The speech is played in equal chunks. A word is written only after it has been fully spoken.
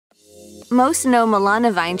Most know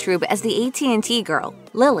Milana Vayntrub as the AT&T girl,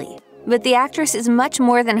 Lilly, but the actress is much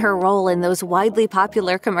more than her role in those widely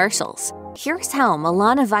popular commercials. Here's how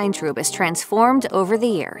Milana Vayntrub has transformed over the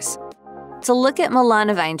years. To look at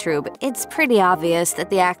Milana Vayntrub, it's pretty obvious that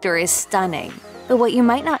the actor is stunning. But what you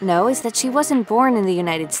might not know is that she wasn't born in the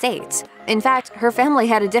United States. In fact, her family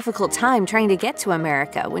had a difficult time trying to get to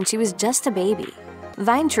America when she was just a baby.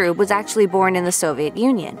 Vayntrub was actually born in the Soviet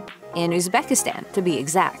Union, in Uzbekistan to be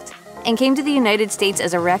exact, and came to the United States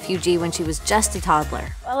as a refugee when she was just a toddler.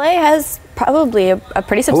 LA has probably a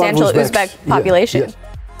pretty substantial Uzbek population. Yeah.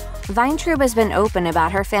 Vayntrub has been open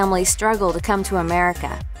about her family's struggle to come to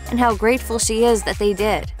America and how grateful she is that they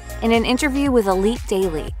did. In an interview with Elite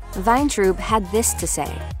Daily, Vayntrub had this to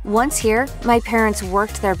say: "Once here, my parents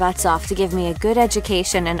worked their butts off to give me a good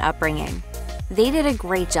education and upbringing. They did a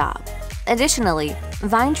great job." Additionally,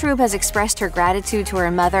 Vayntrub has expressed her gratitude to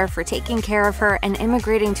her mother for taking care of her and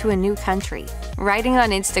immigrating to a new country, writing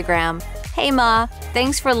on Instagram, "Hey Ma,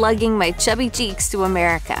 thanks for lugging my chubby cheeks to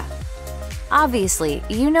America." Obviously,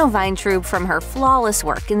 you know Vayntrub from her flawless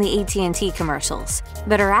work in the AT&T commercials,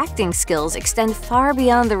 but her acting skills extend far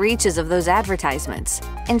beyond the reaches of those advertisements.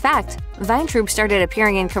 In fact, Vayntrub started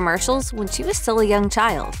appearing in commercials when she was still a young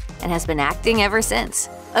child and has been acting ever since.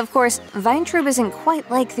 Of course, Vayntrub isn't quite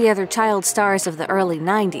like the other child stars of the early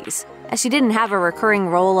 90s, as she didn't have a recurring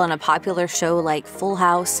role on a popular show like Full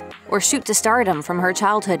House or shoot to stardom from her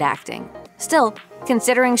childhood acting. Still,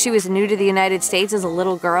 considering she was new to the United States as a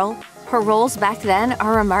little girl, her roles back then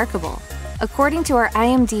are remarkable. According to her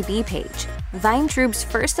IMDb page, Vayntrub's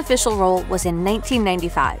first official role was in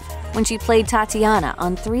 1995, when she played Tatiana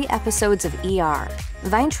on 3 episodes of ER.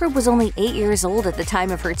 Vayntrub was only 8 years old at the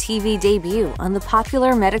time of her TV debut on the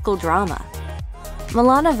popular medical drama.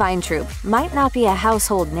 Milana Vayntrub might not be a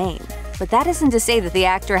household name, but that isn't to say that the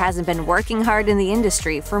actor hasn't been working hard in the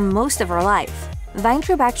industry for most of her life.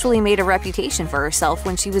 Vayntrub actually made a reputation for herself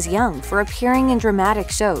when she was young for appearing in dramatic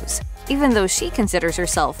shows, even though she considers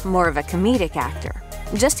herself more of a comedic actor.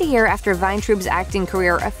 Just a year after Vayntrub's acting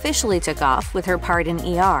career officially took off with her part in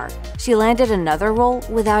ER, she landed another role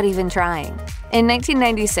without even trying. In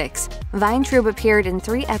 1996, Vayntrub appeared in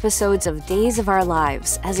 3 episodes of Days of Our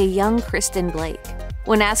Lives as a young Kristen Blake.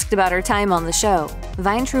 When asked about her time on the show,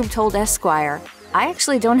 Vayntrub told Esquire, "I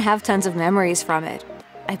actually don't have tons of memories from it.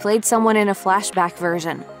 I played someone in a flashback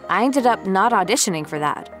version. I ended up not auditioning for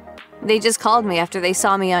that. They just called me after they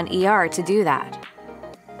saw me on ER to do that."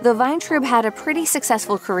 Though Vayntrub had a pretty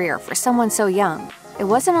successful career for someone so young, it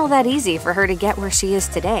wasn't all that easy for her to get where she is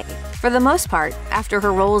today. For the most part, after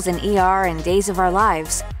her roles in ER and Days of Our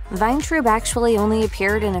Lives, Vayntrub actually only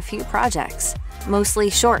appeared in a few projects, mostly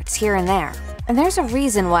shorts here and there. And there's a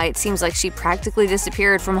reason why it seems like she practically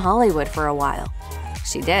disappeared from Hollywood for a while.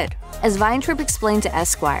 She did. As Vayntrub explained to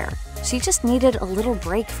Esquire, she just needed a little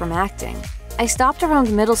break from acting. "I stopped around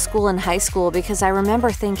middle school and high school because I remember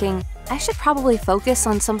thinking, I should probably focus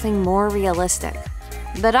on something more realistic."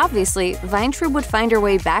 But obviously, Vayntrub would find her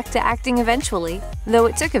way back to acting eventually, though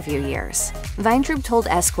it took a few years. Vayntrub told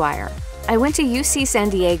Esquire, "I went to UC San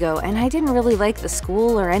Diego and I didn't really like the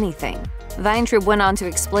school or anything." Vayntrub went on to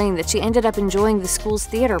explain that she ended up enjoying the school's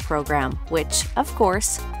theater program, which, of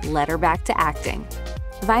course, led her back to acting.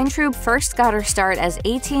 Vayntrub first got her start as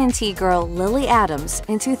AT&T girl Lily Adams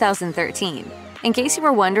in 2013. In case you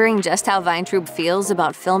were wondering just how Vayntrub feels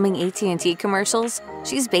about filming AT&T commercials,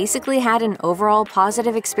 she's basically had an overall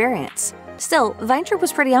positive experience. Still, Vayntrub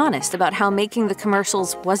was pretty honest about how making the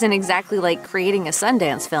commercials wasn't exactly like creating a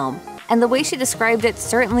Sundance film, and the way she described it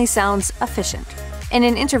certainly sounds efficient. In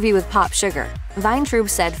an interview with Pop Sugar, Vayntrub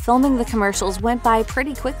said filming the commercials went by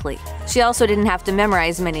pretty quickly. She also didn't have to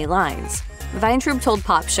memorize many lines. Vayntrub told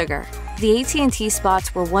Pop Sugar, "The AT&T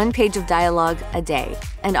spots were 1 page of dialogue a day,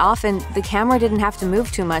 and often the camera didn't have to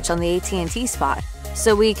move too much on the AT&T spot,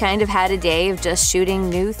 so we kind of had a day of just shooting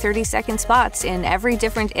new 30-second spots in every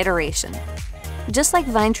different iteration." Just like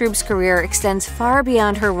Vayntrub's career extends far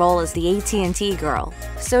beyond her role as the AT&T girl,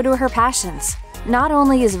 so do her passions. Not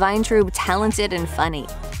only is Vayntrub talented and funny,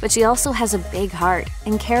 but she also has a big heart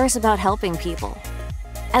and cares about helping people.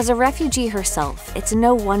 As a refugee herself, it's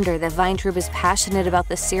no wonder that Vayntrub is passionate about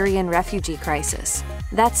the Syrian refugee crisis.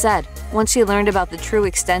 That said, once she learned about the true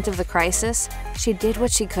extent of the crisis, she did what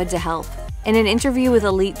she could to help. In an interview with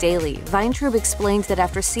Elite Daily, Vayntrub explained that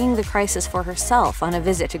after seeing the crisis for herself on a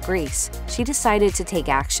visit to Greece, she decided to take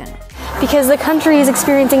action. Because the country is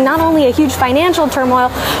experiencing not only a huge financial turmoil,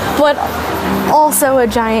 but also a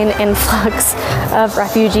giant influx of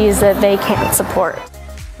refugees that they can't support.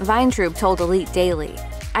 Vayntrub told Elite Daily,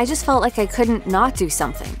 "I just felt like I couldn't not do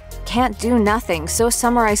something. Can't do nothing so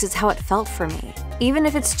summarizes how it felt for me. Even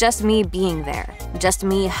if it's just me being there, just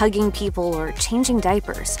me hugging people or changing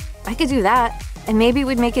diapers, I could do that, and maybe it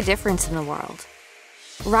would make a difference in the world.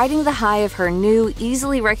 Riding the high of her new,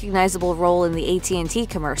 easily recognizable role in the AT&T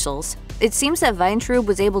commercials, it seems that Vayntrub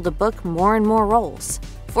was able to book more and more roles.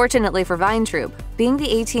 Fortunately for Vayntrub, being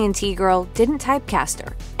the AT&T girl didn't typecast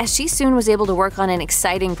her, as she soon was able to work on an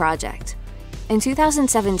exciting project. In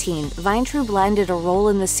 2017, Vayntrub landed a role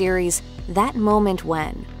in the series That Moment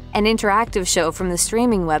When, an interactive show from the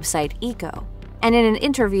streaming website Eco. And in an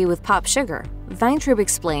interview with Pop Sugar, Vayntrub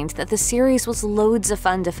explained that the series was loads of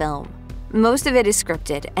fun to film. Most of it is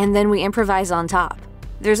scripted, and then we improvise on top.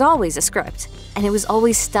 There's always a script, and it was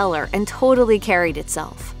always stellar and totally carried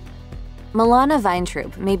itself. Milana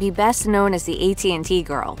Vayntrub may be best known as the AT&T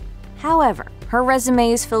girl. However, her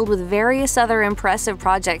resume is filled with various other impressive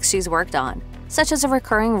projects she's worked on, such as a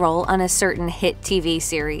recurring role on a certain hit TV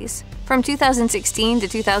series. From 2016 to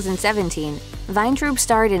 2017, Vayntrub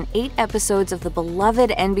starred in 8 episodes of the beloved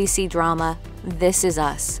NBC drama This Is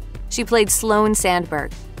Us. She played Sloane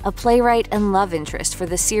Sandberg, a playwright and love interest for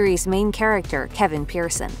the series' main character, Kevin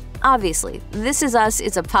Pearson. Obviously, This Is Us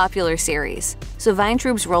is a popular series, so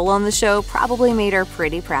Vayntrub's role on the show probably made her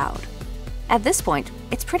pretty proud. At this point,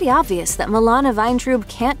 it's pretty obvious that Milana Vayntrub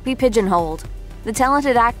can't be pigeonholed. The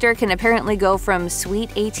talented actor can apparently go from sweet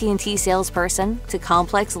AT&T salesperson to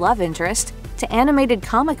complex love interest to animated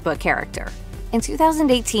comic book character. In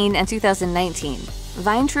 2018 and 2019,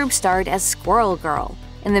 Vayntrub starred as Squirrel Girl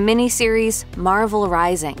in the miniseries Marvel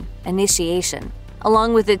Rising: Initiation,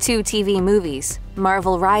 along with the 2 TV movies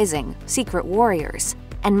Marvel Rising: Secret Warriors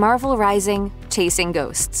and Marvel Rising: Chasing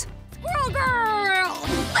Ghosts. Squirrel Girl!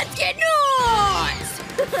 Let's get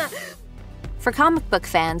noise! For comic book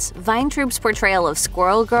fans, Vayntrub's portrayal of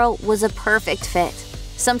Squirrel Girl was a perfect fit,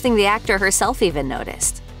 something the actor herself even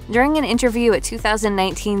noticed. During an interview at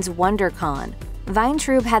 2019's WonderCon,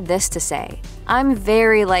 Vayntrub had this to say: "I'm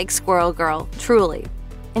very like Squirrel Girl, truly.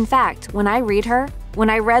 In fact, when I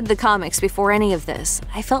read the comics before any of this,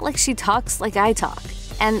 I felt like she talks like I talk.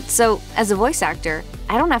 And so, as a voice actor,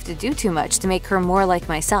 I don't have to do too much to make her more like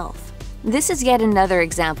myself." This is yet another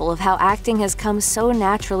example of how acting has come so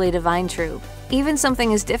naturally to Vayntrub, even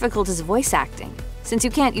something as difficult as voice acting, since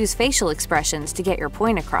you can't use facial expressions to get your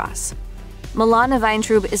point across. Milana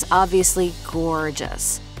Vayntrub is obviously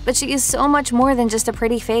gorgeous, but she is so much more than just a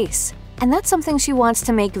pretty face, and that's something she wants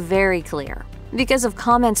to make very clear. Because of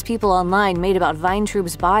comments people online made about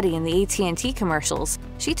Vayntrub's body in the AT&T commercials,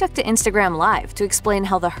 she took to Instagram Live to explain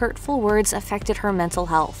how the hurtful words affected her mental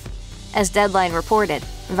health. As Deadline reported,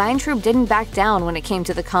 Vayntrub didn't back down when it came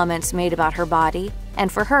to the comments made about her body,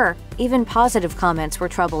 and for her, even positive comments were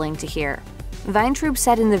troubling to hear. Vayntrub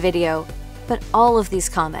said in the video, "But all of these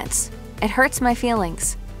comments, it hurts my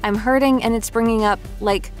feelings. I'm hurting and it's bringing up,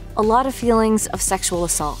 like, a lot of feelings of sexual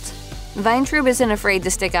assault." Vayntrub isn't afraid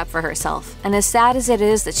to stick up for herself, and as sad as it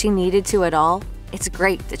is that she needed to at all, it's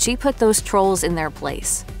great that she put those trolls in their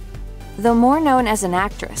place. Though more known as an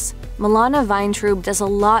actress, Milana Vayntrub does a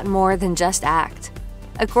lot more than just act.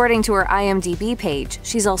 According to her IMDb page,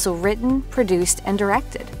 she's also written, produced, and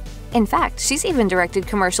directed. In fact, she's even directed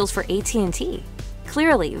commercials for AT&T.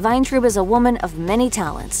 Clearly, Vayntrub is a woman of many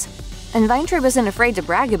talents, and Vayntrub isn't afraid to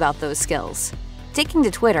brag about those skills. Taking to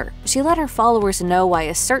Twitter, she let her followers know why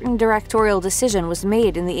a certain directorial decision was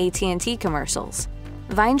made in the AT&T commercials.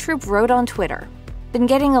 Vayntrub wrote on Twitter, "Been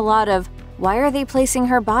getting a lot of, why are they placing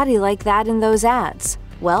her body like that in those ads?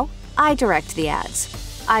 Well, I direct the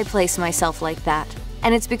ads. I place myself like that.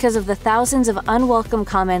 And it's because of the thousands of unwelcome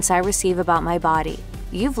comments I receive about my body.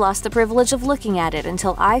 You've lost the privilege of looking at it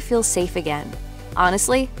until I feel safe again."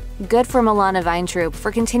 Honestly, good for Milana Vayntrub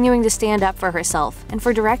for continuing to stand up for herself and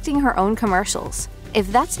for directing her own commercials.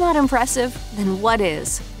 If that's not impressive, then what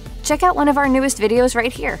is? Check out one of our newest videos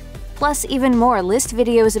right here. Plus, even more list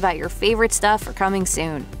videos about your favorite stuff are coming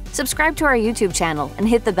soon. Subscribe to our YouTube channel and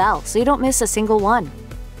hit the bell so you don't miss a single one.